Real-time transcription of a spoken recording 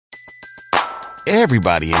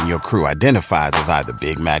Everybody in your crew identifies as either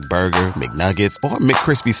Big Mac Burger, McNuggets, or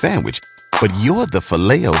McCrispy Sandwich. But you're the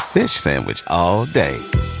Filet-O-Fish Sandwich all day.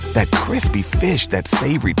 That crispy fish, that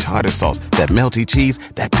savory tartar sauce, that melty cheese,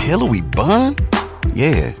 that pillowy bun.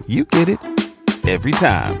 Yeah, you get it. Every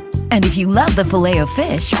time. And if you love the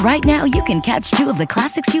Filet-O-Fish, right now you can catch two of the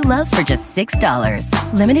classics you love for just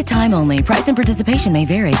 $6. Limited time only. Price and participation may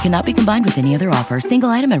vary. Cannot be combined with any other offer. Single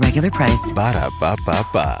item at regular price.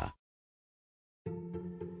 Ba-da-ba-ba-ba.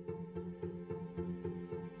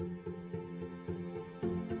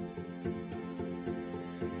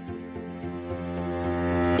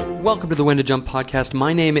 Welcome to the When to Jump podcast.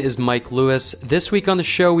 My name is Mike Lewis. This week on the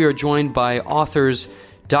show, we are joined by authors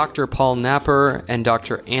Dr. Paul Napper and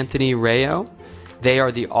Dr. Anthony Rayo. They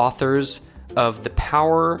are the authors of The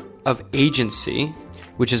Power of Agency,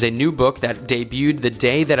 which is a new book that debuted the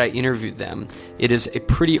day that I interviewed them. It is a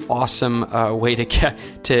pretty awesome way to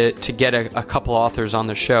get a couple authors on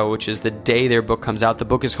the show, which is the day their book comes out. The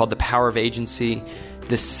book is called The Power of Agency: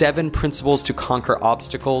 The 7 Principles to Conquer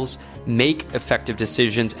Obstacles, Make Effective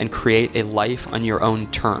Decisions, and Create a Life on Your Own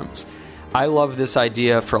Terms. I love this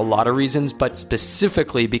idea for a lot of reasons, but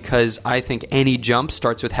specifically because I think any jump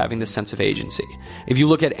starts with having this sense of agency. If you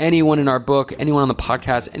look at anyone in our book, anyone on the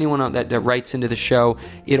podcast, anyone that writes into the show,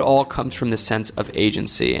 it all comes from the sense of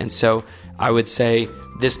agency. And so I would say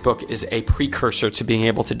this book is a precursor to being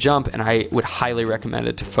able to jump, and I would highly recommend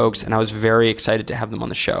it to folks, and I was very excited to have them on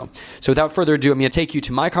the show. So without further ado, I'm going to take you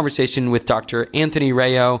to my conversation with Dr. Anthony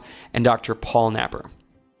Rayo and Dr. Paul Napper.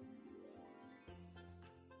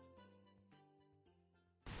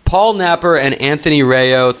 Paul Napper and Anthony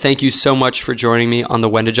Rayo, thank you so much for joining me on the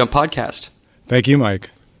When to Jump podcast. Thank you, Mike.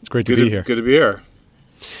 It's great to be here. Good to be here.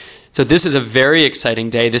 So this is a very exciting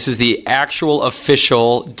day. This is the actual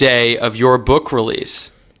official day of your book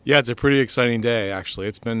release. Yeah, it's a pretty exciting day, actually.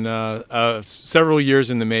 It's been several years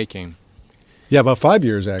in the making. Yeah, about 5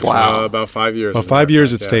 years, actually. Wow. About 5 years. About 5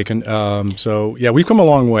 years it's taken. So, yeah, we've come a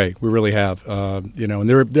long way. We really have. And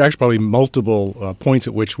there are actually probably multiple points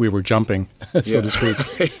at which we were jumping, so to speak.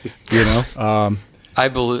 I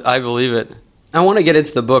believe it. I want to get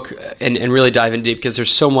into the book and really dive in deep because there's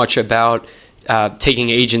so much about taking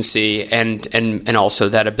agency and also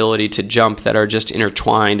that ability to jump that are just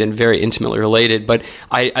intertwined and very intimately related. But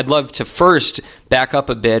I'd love to first back up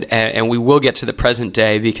a bit, and we will get to the present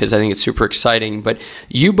day because I think it's super exciting. But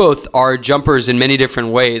you both are jumpers in many different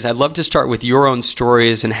ways. I'd love to start with your own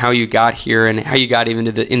stories and how you got here and how you got even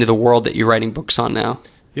into the world that you're writing books on now.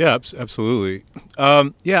 Yeah, absolutely.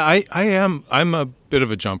 I'm a bit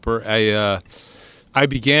of a jumper. I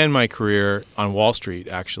began my career on Wall Street,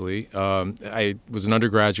 actually. I was an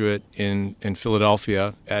undergraduate in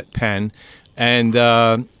Philadelphia at Penn,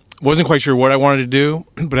 and wasn't quite sure what I wanted to do,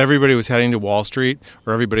 but everybody was heading to Wall Street,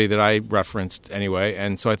 or everybody that I referenced anyway,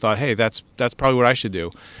 and so I thought, hey, that's probably what I should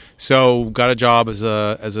do. So got a job as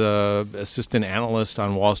a assistant analyst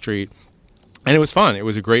on Wall Street, and it was fun. It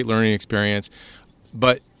was a great learning experience,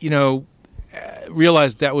 but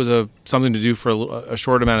realized that was something to do for a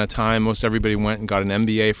short amount of time. Most everybody went and got an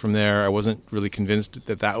MBA from there. I wasn't really convinced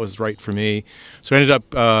that was right for me. So I ended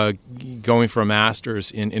up going for a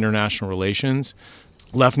master's in international relations,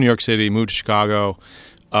 left New York City, moved to Chicago,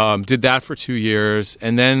 did that for 2 years,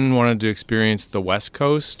 and then wanted to experience the West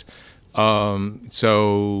Coast.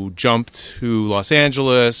 So jumped to Los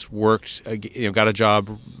Angeles, worked, got a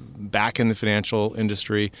job back in the financial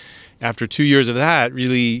industry. After 2 years of that,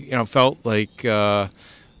 really, felt like I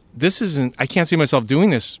can't see myself doing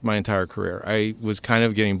this my entire career. I was kind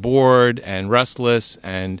of getting bored and restless,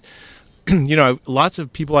 and lots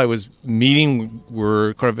of people I was meeting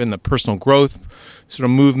were kind of in the personal growth sort of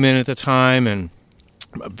movement at the time, and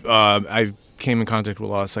I came in contact with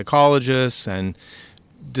a lot of psychologists and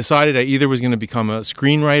decided I either was going to become a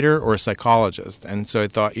screenwriter or a psychologist. And so I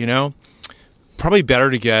thought, probably better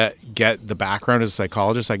to get the background as a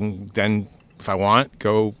psychologist. I can then, if I want,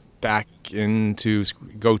 go towards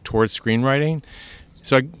screenwriting.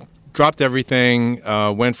 So I dropped everything,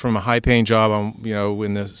 went from a high-paying job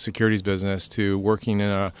in the securities business to working in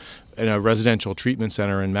a residential treatment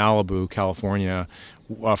center in Malibu, California,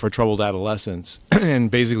 for troubled adolescents, and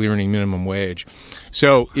basically earning minimum wage.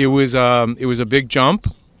 So it was a big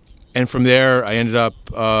jump. And from there, I ended up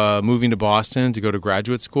moving to Boston to go to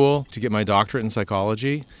graduate school to get my doctorate in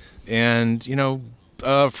psychology. And,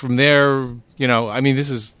 from there, this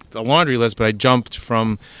is a laundry list, but I jumped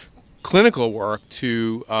from clinical work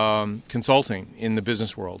to consulting in the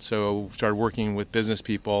business world. So started working with business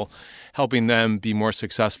people, helping them be more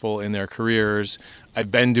successful in their careers.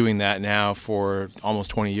 I've been doing that now for almost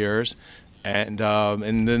 20 years. And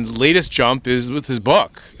the latest jump is with his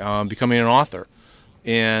book, becoming an author.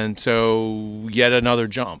 And so yet another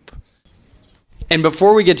jump. And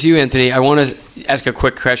before we get to you, Anthony, I want to ask a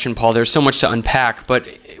quick question, Paul. There's so much to unpack, but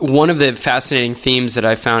one of the fascinating themes that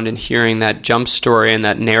I found in hearing that jump story and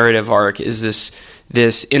that narrative arc is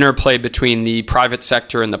this interplay between the private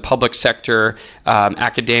sector and the public sector,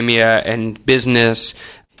 academia and business.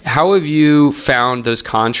 How have you found those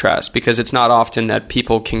contrasts? Because it's not often that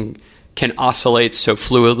people can oscillate so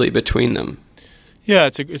fluidly between them. Yeah,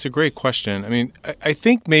 it's a great question. I mean, I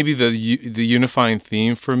think maybe the unifying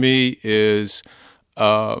theme for me is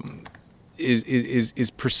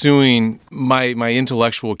pursuing my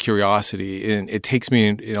intellectual curiosity, and it takes me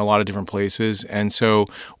in a lot of different places. And so,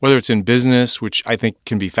 whether it's in business, which I think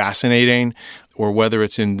can be fascinating, or whether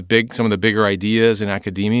it's in some of the bigger ideas in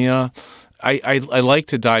academia, I like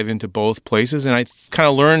to dive into both places, and I kind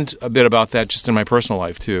of learned a bit about that just in my personal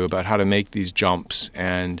life too, about how to make these jumps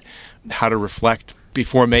and how to reflect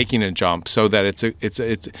before making a jump, so that it's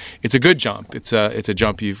a good jump. It's a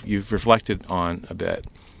jump you've reflected on a bit.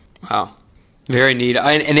 Wow, very neat.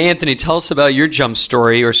 And Anthony, tell us about your jump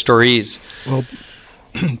story or stories. Well,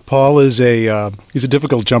 Paul is he's a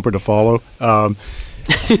difficult jumper to follow. I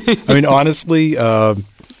mean, honestly,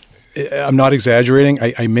 I'm not exaggerating.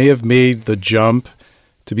 I may have made the jump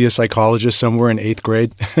to be a psychologist somewhere in 8th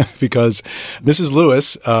grade because Mrs.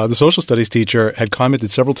 Lewis, the social studies teacher, had commented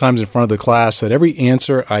several times in front of the class that every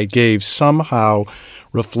answer I gave somehow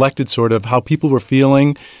reflected sort of how people were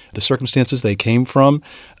feeling, the circumstances they came from.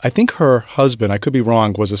 I think her husband, I could be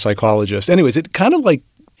wrong, was a psychologist. Anyways, it kind of like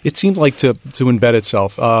it seemed like to embed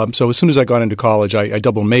itself. So as soon as I got into college, I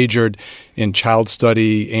double majored in child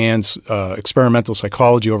study and experimental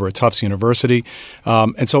psychology over at Tufts University.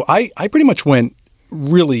 And so I pretty much went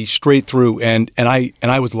really straight through, and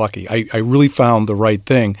I was lucky. I really found the right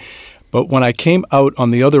thing. But when I came out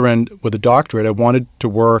on the other end with a doctorate, I wanted to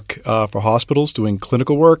work for hospitals doing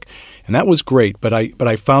clinical work, and that was great. But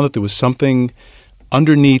I found that there was something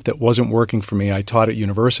underneath that wasn't working for me. I taught at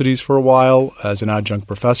universities for a while as an adjunct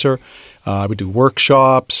professor. I would do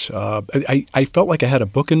workshops. I felt like I had a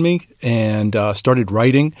book in me, and started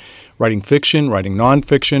writing fiction, writing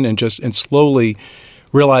nonfiction, and slowly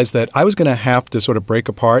realized that I was going to have to sort of break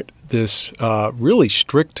apart this really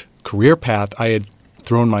strict career path I had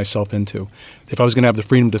thrown myself into if I was going to have the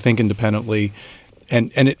freedom to think independently.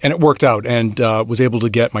 And it worked out, and was able to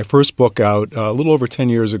get my first book out a little over 10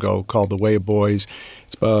 years ago called The Way of Boys.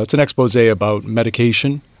 It's an expose about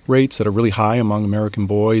medication rates that are really high among American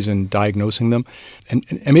boys and diagnosing them. And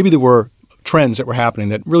maybe there were trends that were happening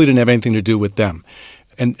that really didn't have anything to do with them.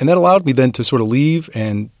 And that allowed me then to sort of leave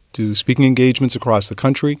and do speaking engagements across the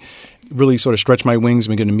country, really sort of stretch my wings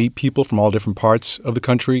and begin to meet people from all different parts of the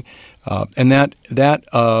country. And that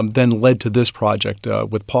then led to this project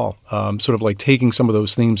with Paul, sort of like taking some of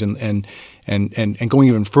those themes and going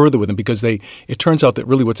even further with them, because it turns out that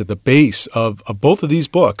really what's at the base of both of these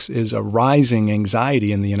books is a rising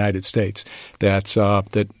anxiety in the United States that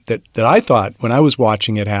I thought when I was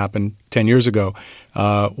watching it happen 10 years ago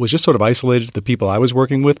was just sort of isolated to the people I was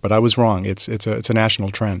working with, but I was wrong. It's a national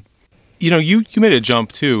trend. You know, you made a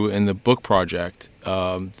jump, too, in the book project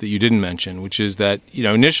that you didn't mention, which is that,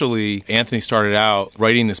 initially Anthony started out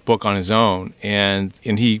writing this book on his own, and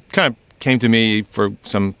he kind of came to me for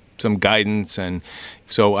some guidance, and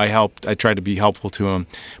so I tried to be helpful to him.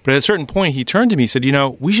 But at a certain point, he turned to me and said,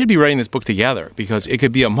 we should be writing this book together, because it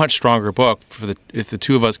could be a much stronger book if the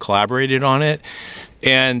two of us collaborated on it.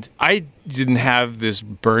 And I didn't have this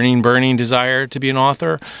burning desire to be an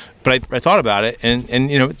author, but I thought about it, and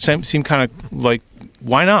it seemed kind of like,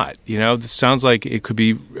 why not? This sounds like it could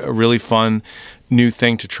be a really fun new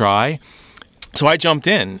thing to try. So I jumped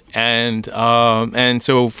in, and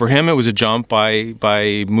so for him it was a jump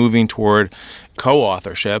by moving toward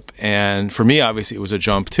co-authorship, and for me obviously it was a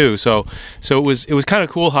jump too. So it was kind of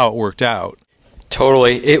cool how it worked out.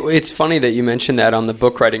 Totally. It's funny that you mentioned that on the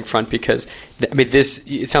book writing front, because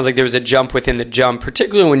it sounds like there was a jump within the jump,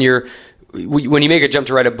 particularly when you make a jump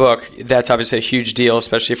to write a book. That's obviously a huge deal,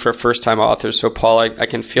 especially for first-time authors. So, Paul, I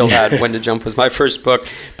can feel that When to Jump was my first book.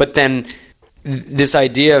 But then this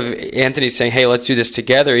idea of Anthony saying, hey, let's do this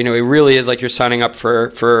together, it really is like you're signing up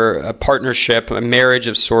for a partnership, a marriage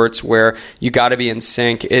of sorts, where you got to be in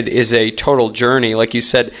sync. It is a total journey. Like you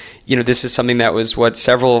said, this is something that was 4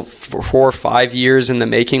 or 5 years in the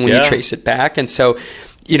making when you trace it back. And so,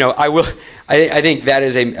 I think that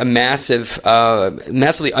is a massive,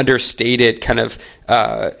 massively understated kind of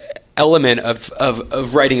element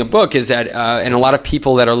of writing a book is that, and a lot of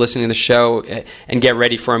people that are listening to the show and get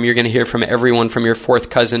ready for them, you're going to hear from everyone from your fourth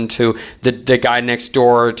cousin to the guy next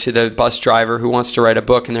door to the bus driver who wants to write a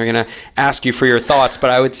book, and they're going to ask you for your thoughts. But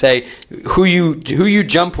I would say who you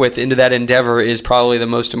jump with into that endeavor is probably the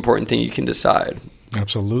most important thing you can decide.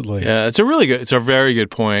 Absolutely. Yeah, it's a very good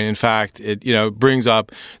point. In fact, it brings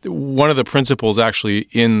up one of the principles actually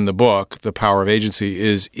in the book, The Power of Agency,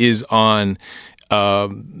 is on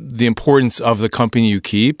the importance of the company you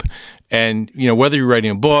keep. And whether you're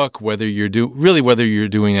writing a book, whether you're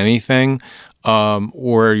doing anything,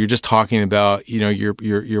 or you're just talking about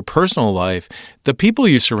your personal life, the people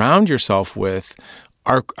you surround yourself with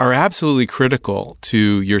are absolutely critical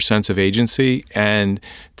to your sense of agency and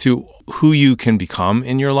to who you can become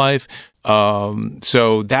in your life.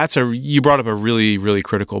 So you brought up a really, really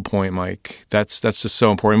critical point, Mike. That's just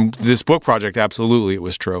so important. This book project, absolutely, it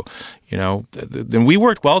was true. Then we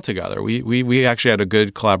worked well together. We actually had a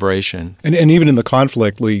good collaboration. And even in the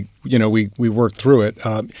conflict, we worked through it.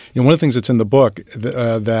 One of the things that's in the book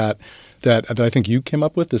that I think you came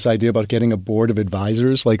up with, this idea about getting a board of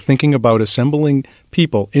advisors, like thinking about assembling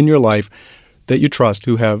people in your life that you trust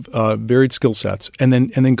who have varied skill sets, and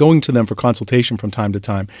then going to them for consultation from time to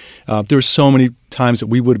time. There were so many times that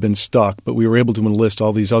we would have been stuck, but we were able to enlist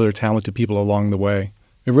all these other talented people along the way.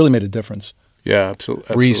 It really made a difference. Yeah,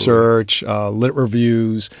 absolutely. Research, lit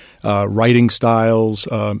reviews, writing styles,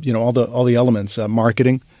 all the elements,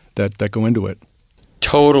 marketing that go into it.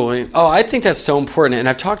 Totally. Oh, I think that's so important. And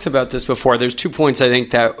I've talked about this before. There's 2 points I think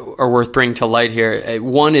that are worth bringing to light here.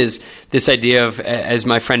 One is this idea of, as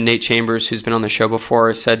my friend Nate Chambers, who's been on the show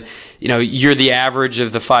before, said, you're the average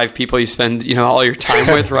of the 5 people you spend, all your time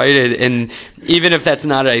with, right? And even if that's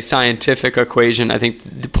not a scientific equation, I think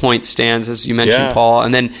the point stands, as you mentioned, Paul.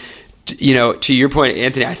 And then, to your point,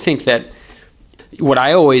 Anthony, I think that what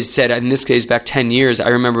I always said, in this case back 10 years, I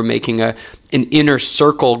remember making an inner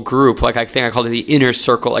circle group. Like I think I called it the inner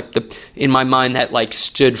circle. Like in my mind that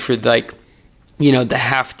stood for the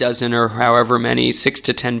half dozen or however many, 6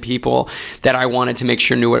 to 10 people that I wanted to make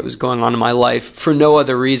sure knew what was going on in my life for no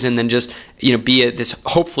other reason than just, be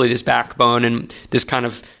hopefully this backbone and this kind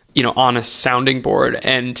of, honest sounding board.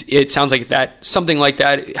 And it sounds like something like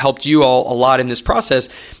that helped you all a lot in this process.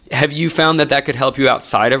 Have you found that could help you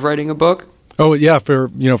outside of writing a book? Oh yeah,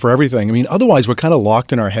 for everything. I mean, otherwise we're kind of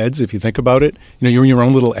locked in our heads if you think about it. You're in your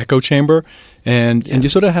own little echo chamber, and you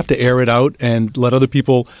sort of have to air it out and let other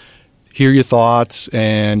people hear your thoughts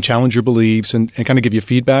and challenge your beliefs and kind of give you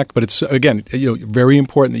feedback. But it's again, very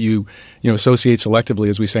important that you associate selectively,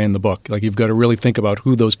 as we say in the book. Like you've got to really think about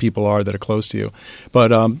who those people are that are close to you.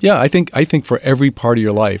 But I think for every part of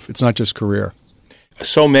your life, it's not just career.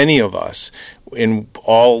 So many of us in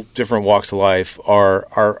all different walks of life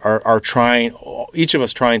are trying, each of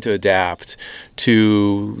us trying to adapt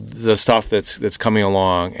to the stuff that's coming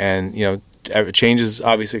along, and change is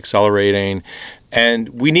obviously accelerating, and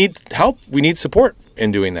we need help. We need support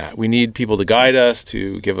in doing that. We need people to guide us,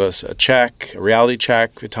 to give us a reality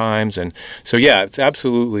check at times, and so it's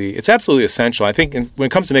absolutely essential. I think when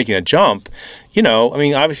it comes to making a jump,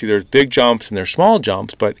 obviously there's big jumps and there's small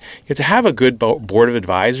jumps, but you have to have a good board of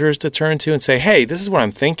advisors to turn to and say, hey, this is what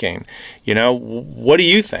I'm thinking. What do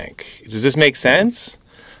you think? Does this make sense?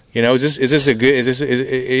 Test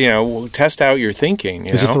out your thinking.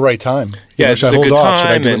 Is this the right time? Yeah, should I hold off?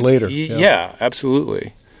 Should I do it later? Yeah,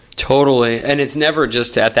 absolutely. Totally. And it's never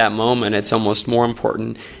just at that moment. It's almost more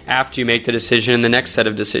important after you make the decision, and the next set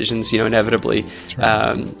of decisions, inevitably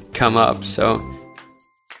come up. So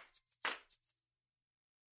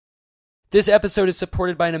this episode is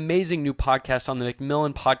supported by an amazing new podcast on the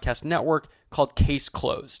Macmillan Podcast Network called Case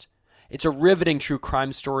Closed. It's a riveting true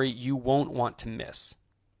crime story you won't want to miss.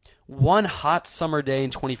 One hot summer day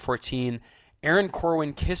in 2014, Erin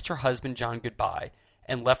Corwin kissed her husband John goodbye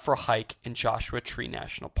and left for a hike in Joshua Tree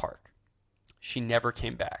National Park. She never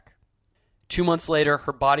came back. 2 months later,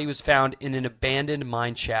 her body was found in an abandoned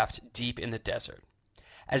mine shaft deep in the desert.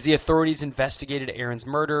 As the authorities investigated Erin's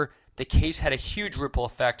murder, the case had a huge ripple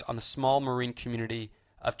effect on the small marine community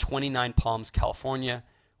of 29 Palms, California,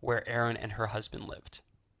 where Erin and her husband lived.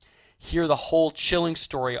 Hear the whole chilling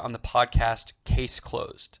story on the podcast Case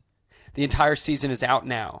Closed. The entire season is out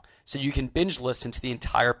now, so you can binge listen to the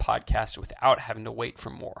entire podcast without having to wait for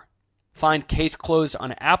more. Find Case Closed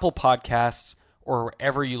on Apple Podcasts or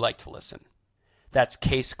wherever you like to listen. That's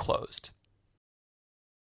Case Closed.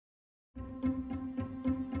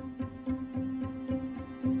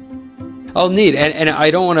 Oh, neat. And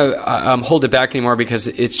I don't want to hold it back anymore because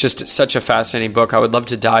it's just such a fascinating book. I would love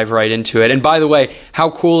to dive right into it. And by the way, how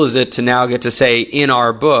cool is it to now get to say in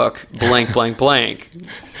our book, blank, blank, blank?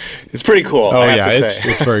 It's pretty cool. Oh, yeah,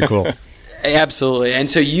 it's very cool. Absolutely. And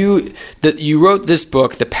so you wrote this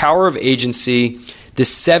book, The Power of Agency, the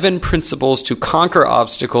 7 Principles to Conquer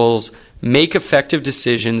Obstacles, Make Effective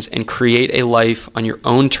Decisions, and Create a Life on Your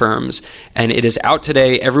Own Terms. And it is out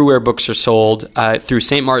today everywhere books are sold through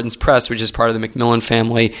St. Martin's Press, which is part of the Macmillan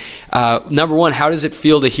family. Number one, how does it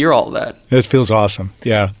feel to hear all that? It feels awesome.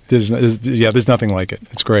 Yeah, there's nothing like it.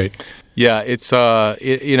 It's great. Yeah, it's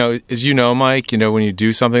as you know, Mike, when you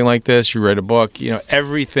do something like this, you write a book,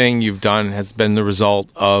 everything you've done has been the result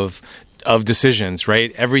of decisions,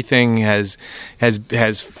 right? Everything has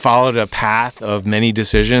followed a path of many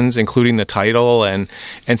decisions, including the title, and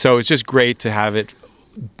so it's just great to have it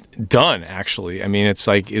done. Actually, I mean, it's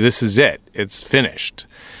like this is it; it's finished.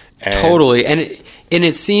 Totally, and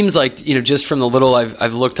it seems like just from the little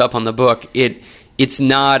I've looked up on the book, it's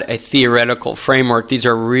not a theoretical framework. These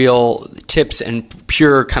are real tips and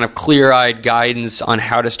pure kind of clear-eyed guidance on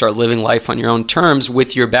how to start living life on your own terms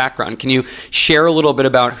with your background. Can you share a little bit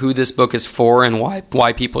about who this book is for and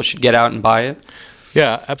why people should get out and buy it?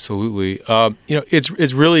 Yeah, absolutely.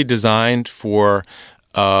 It's really designed for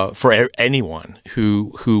anyone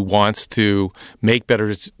who wants to make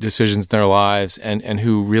better decisions in their lives and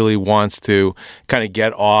who really wants to kind of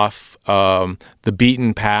get off the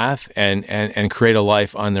beaten path and create a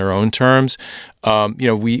life on their own terms.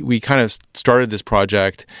 We kind of started this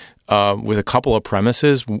project with a couple of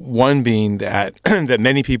premises. One being that that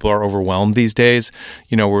many people are overwhelmed these days.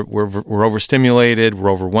 We're overstimulated,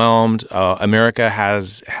 we're overwhelmed. America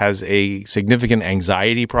has a significant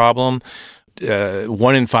anxiety problem.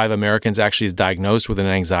 1 in 5 Americans actually is diagnosed with an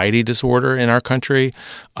anxiety disorder in our country,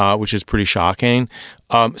 which is pretty shocking.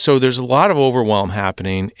 So there's a lot of overwhelm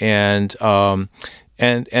happening, and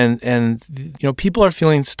people are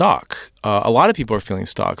feeling stuck. A lot of people are feeling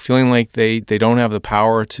stuck, feeling like they don't have the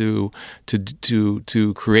power to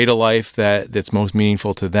create a life that's most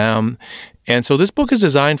meaningful to them. And so this book is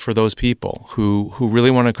designed for those people who really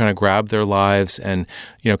want to kind of grab their lives and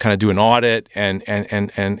kind of do an audit and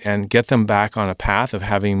get them back on a path of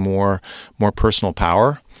having more personal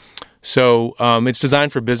power. So it's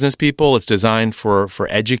designed for business people. It's designed for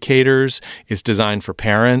educators. It's designed for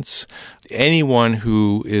parents. Anyone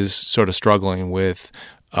who is sort of struggling with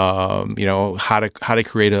how to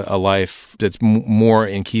create a life that's more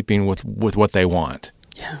in keeping with what they want.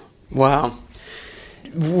 Yeah. Wow.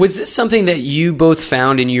 Was this something that you both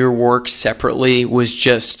found in your work separately, was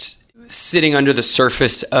just sitting under the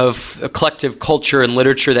surface of a collective culture and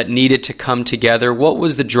literature that needed to come together? What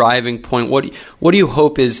was the driving point? What do you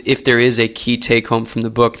hope is, if there is a key take-home from the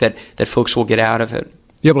book that folks will get out of it?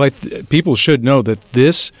 Yeah, but people should know that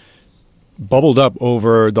this bubbled up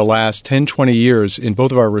over the last 10, 20 years in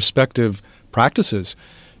both of our respective practices.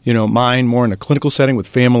 Mine more in a clinical setting with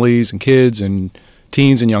families and kids and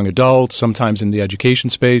teens and young adults, sometimes in the education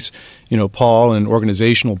space, Paul in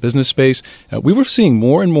organizational business space. We were seeing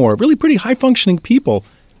more and more really pretty high-functioning people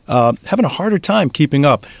having a harder time keeping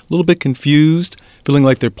up, a little bit confused, feeling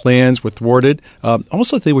like their plans were thwarted,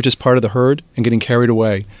 almost like they were just part of the herd and getting carried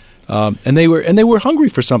away. And they were hungry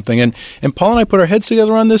for something. And Paul and I put our heads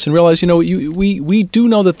together on this and realized, we do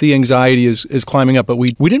know that the anxiety is climbing up, but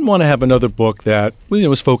we didn't want to have another book that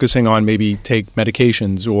was focusing on maybe take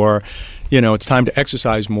medications or, it's time to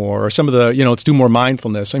exercise more, or some of the, let's do more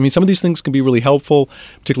mindfulness. I mean, some of these things can be really helpful,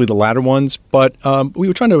 particularly the latter ones, but we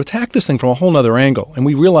were trying to attack this thing from a whole other angle. And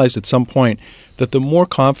we realized at some point that the more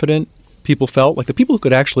confident people felt, like the people who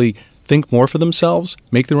could actually think more for themselves,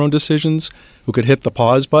 make their own decisions, who could hit the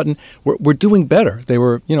pause button, were doing better. They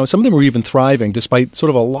were, some of them were even thriving, despite sort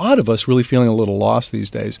of a lot of us really feeling a little lost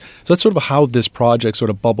these days. So that's sort of how this project sort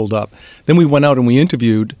of bubbled up. Then we went out and we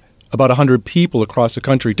interviewed about 100 people across the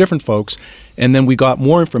country, different folks, and then we got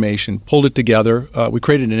more information, pulled it together. We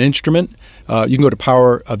created an instrument. You can go to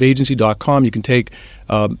powerofagency.com. You can take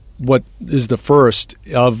what is the first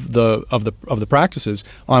of the practices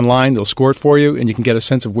online. They'll score it for you, and you can get a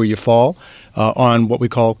sense of where you fall on what we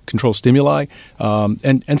call control stimuli.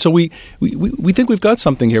 And so we think we've got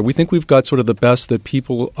something here. We think we've got sort of the best that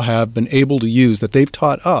people have been able to use, that they've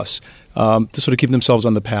taught us to sort of keep themselves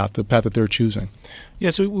on the path that they're choosing. Yeah,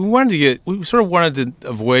 so we sort of wanted to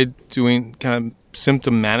avoid doing kind of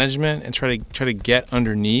symptom management and try to get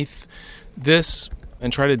underneath this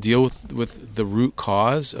and try to deal with the root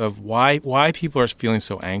cause of why people are feeling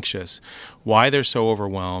so anxious, why they're so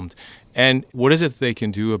overwhelmed, and what is it they can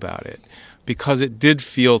do about it. Because it did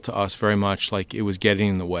feel to us very much like it was getting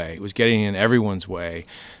in the way. It was getting in everyone's way.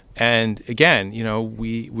 And again,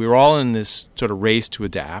 we're all in this sort of race to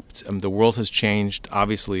adapt. The world has changed,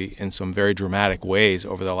 obviously, in some very dramatic ways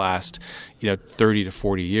over the last, 30 to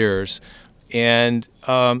 40 years. And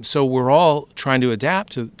so we're all trying to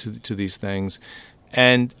adapt to these things.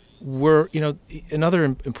 And we're, another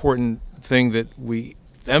important thing that we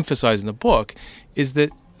emphasize in the book is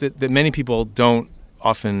that many people don't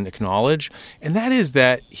often acknowledge, and that is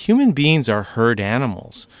that human beings are herd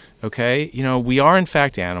animals. Okay, we are in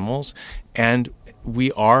fact animals, and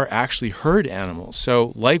we are actually herd animals.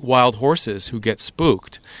 So, like wild horses who get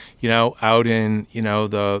spooked, out in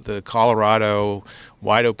the Colorado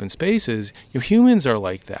wide open spaces, humans are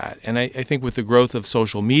like that. And I think with the growth of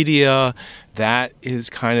social media, that is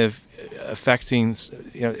kind of affecting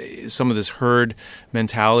some of this herd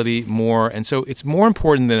mentality more. And so it's more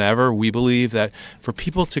important than ever, we believe, that for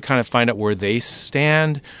people to kind of find out where they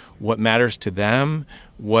stand, what matters to them,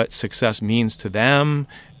 what success means to them,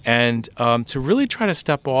 and to really try to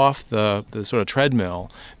step off the sort of treadmill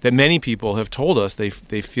that many people have told us they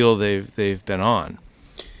feel they've been on.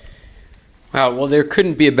 Wow, well, there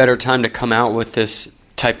couldn't be a better time to come out with this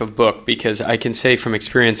type of book, because I can say from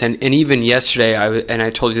experience, and even yesterday, I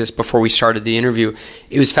told you this before we started the interview,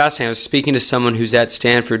 it was fascinating. I was speaking to someone who's at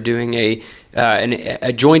Stanford doing a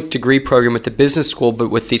joint degree program with the business school, but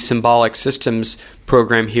with the symbolic systems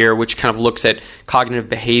program here, which kind of looks at cognitive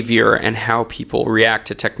behavior and how people react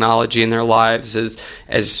to technology in their lives,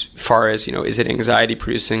 as far as, is it anxiety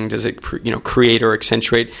producing? Does it create or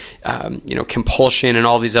accentuate compulsion and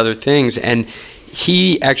all these other things? And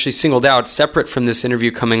he actually singled out, separate from this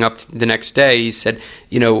interview coming up the next day, he said,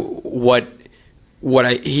 he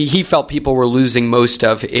felt people were losing most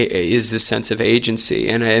of is the sense of agency,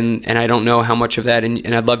 and I don't know how much of that, and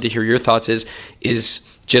I'd love to hear your thoughts, is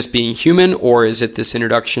just being human, or is it this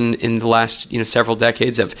introduction in the last several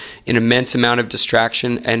decades of an immense amount of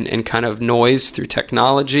distraction and kind of noise through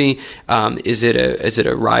technology? Is it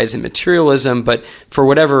a rise in materialism? But for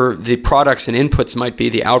whatever the products and inputs might be,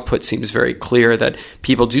 the output seems very clear that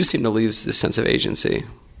people do seem to lose this sense of agency.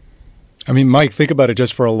 I mean, Mike, think about it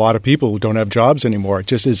just for a lot of people who don't have jobs anymore.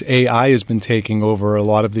 Just as AI has been taking over a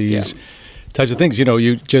lot of these types of things, a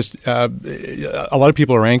lot of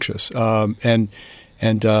people are anxious. I've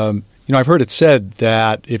heard it said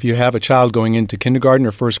that if you have a child going into kindergarten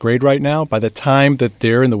or first grade right now, by the time that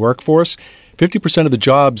they're in the workforce, 50% of the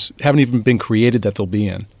jobs haven't even been created that they'll be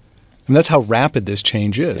in. And that's how rapid this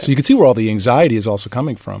change is. Yeah. So you can see where all the anxiety is also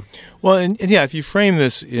coming from. Well, and if you frame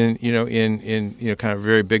this in kind of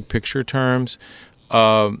very big picture terms,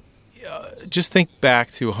 just think back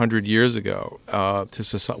to 100 years ago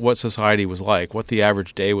to what society was like, what the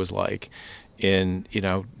average day was like.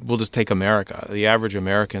 We'll just take America. The average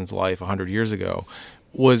American's life 100 years ago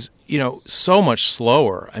was, so much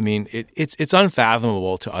slower. I mean, it's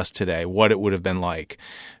unfathomable to us today what it would have been like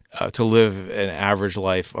to live an average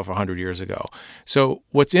life of 100 years ago. So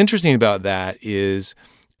what's interesting about that is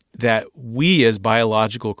that we as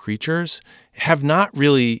biological creatures have not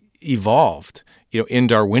really evolved, in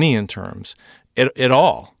Darwinian terms at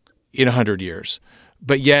all in 100 years.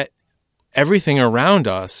 But yet everything around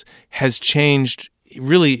us has changed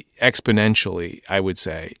really exponentially, I would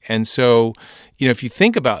say. And so, if you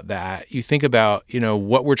think about that, you think about,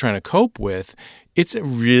 what we're trying to cope with, it's a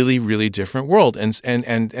really, really different world.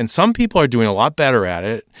 And some people are doing a lot better at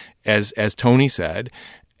it, as Tony said,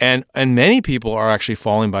 and many people are actually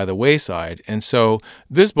falling by the wayside. And so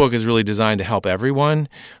this book is really designed to help everyone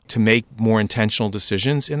to make more intentional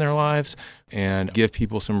decisions in their lives and give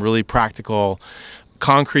people some really practical,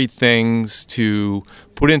 concrete things to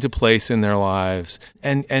put into place in their lives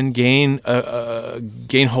and gain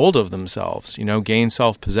hold of themselves, gain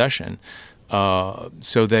self-possession.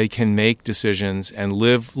 So they can make decisions and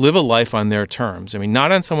live a life on their terms. I mean,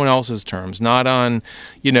 not on someone else's terms, not on,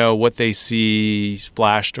 what they see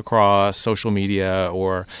splashed across social media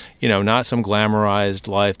or, not some glamorized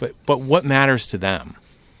life, but what matters to them.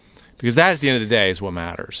 Because that, at the end of the day, is what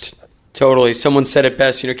matters. Totally. Someone said it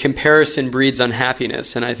best, comparison breeds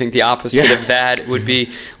unhappiness. And I think the opposite of that would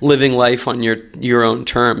be living life on your own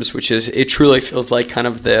terms, which is, it truly feels like kind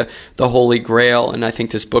of the holy grail. And I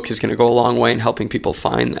think this book is going to go a long way in helping people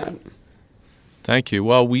find that. Thank you.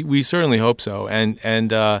 Well, we certainly hope so. And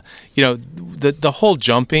the whole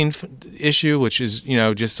jumping issue, which is,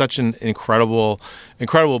 just such an incredible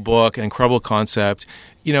book, an incredible concept,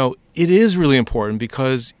 it is really important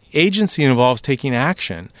because agency involves taking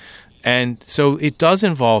action. And so it does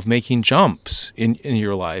involve making jumps in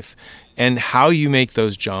your life, and how you make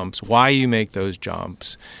those jumps, why you make those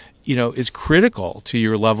jumps, is critical to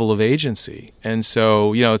your level of agency. And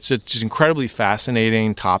so, it's just an incredibly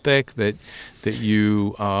fascinating topic that that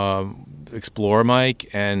you explore, Mike.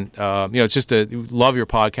 And it's just love your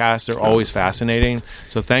podcasts. They're always fascinating.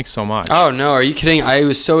 So thanks so much. Oh no, are you kidding? I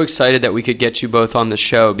was so excited that we could get you both on the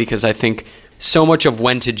show, because I think so much of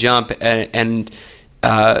When to Jump and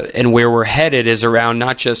where we're headed is around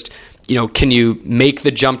not just, can you make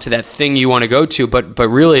the jump to that thing you want to go to, but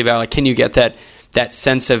really about, like, can you get that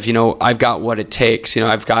sense of, I've got what it takes,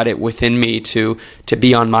 I've got it within me to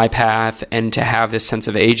be on my path and to have this sense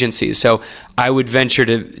of agency. So I would venture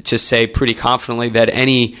to say pretty confidently that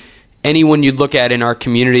anyone you look at in our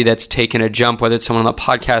community that's taken a jump, whether it's someone on the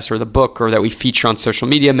podcast or the book or that we feature on social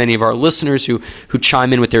media, many of our listeners who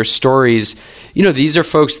chime in with their stories, these are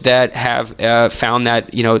folks that have found that,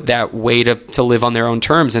 that way to live on their own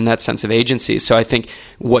terms and that sense of agency. So I think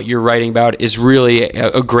what you're writing about is really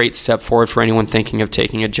a great step forward for anyone thinking of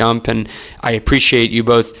taking a jump. And I appreciate you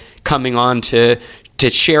both coming on to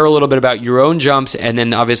share a little bit about your own jumps, and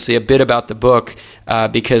then obviously a bit about the book,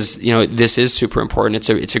 because this is super important.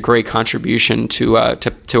 It's a great contribution to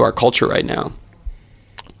our culture right now.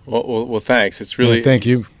 Well, thanks. It's really thank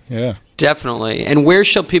you. Yeah, definitely. And where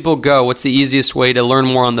shall people go? What's the easiest way to learn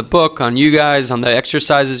more on the book, on you guys, on the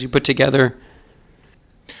exercises you put together?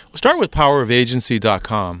 We'll start with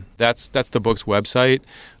powerofagency.com. That's the book's website.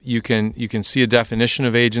 You can see a definition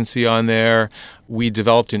of agency on there. We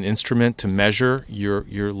developed an instrument to measure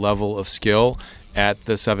your level of skill at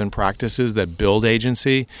the 7 practices that build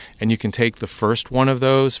agency, and you can take the first one of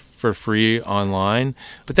those for free online.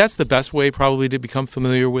 But that's the best way probably to become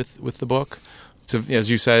familiar with the book. As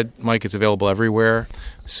you said, Mike, it's available everywhere.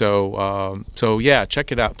 So yeah,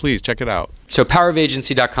 check it out. Please check it out. So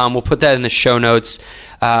powerofagency.com. We'll put that in the show notes.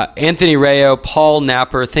 Anthony Rayo, Paul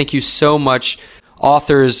Napper, thank you so much.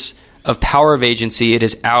 Authors of Power of Agency. It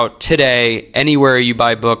is out today. Anywhere you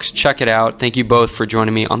buy books, check it out. Thank you both for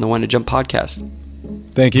joining me on the When to Jump podcast.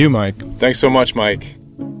 Thank you, Mike. Thanks so much, Mike.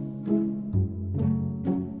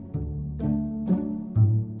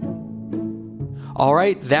 All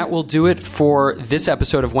right, that will do it for this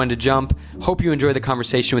episode of When to Jump. Hope you enjoyed the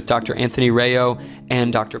conversation with Dr. Anthony Rayo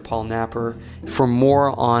and Dr. Paul Napper. For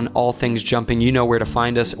more on all things jumping, you know where to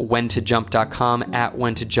find us, whentojump.com, at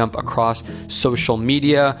When to Jump across social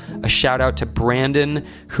media. A shout out to Brandon,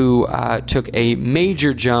 who took a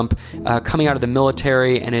major jump coming out of the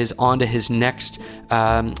military and is on to his next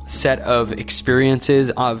set of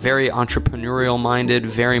experiences. Very entrepreneurial minded,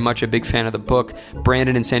 very much a big fan of the book.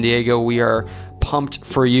 Brandon in San Diego, we are pumped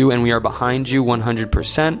for you and we are behind you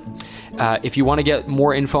 100%. If you want to get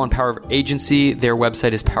more info on Power of Agency, their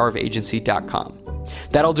website is powerofagency.com.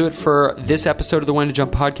 That'll do it for this episode of the When to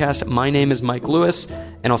Jump podcast. My name is Mike Lewis,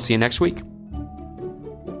 and I'll see you next week.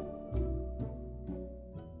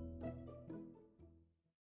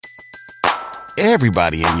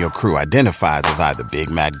 Everybody in your crew identifies as either Big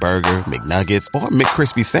Mac Burger, McNuggets, or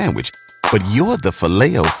McCrispy Sandwich. But you're the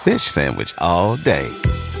Filet-O-Fish Sandwich all day.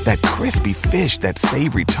 That crispy fish, that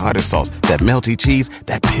savory tartar sauce, that melty cheese,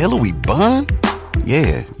 that pillowy bun.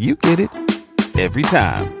 Yeah, you get it. Every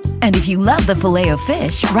time. And if you love the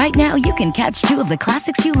Filet-O-Fish, right now you can catch 2 of the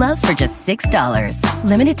classics you love for just $6.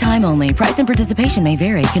 Limited time only. Price and participation may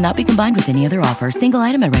vary. Cannot be combined with any other offer. Single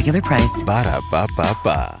item at regular price.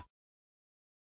 Ba-da-ba-ba-ba.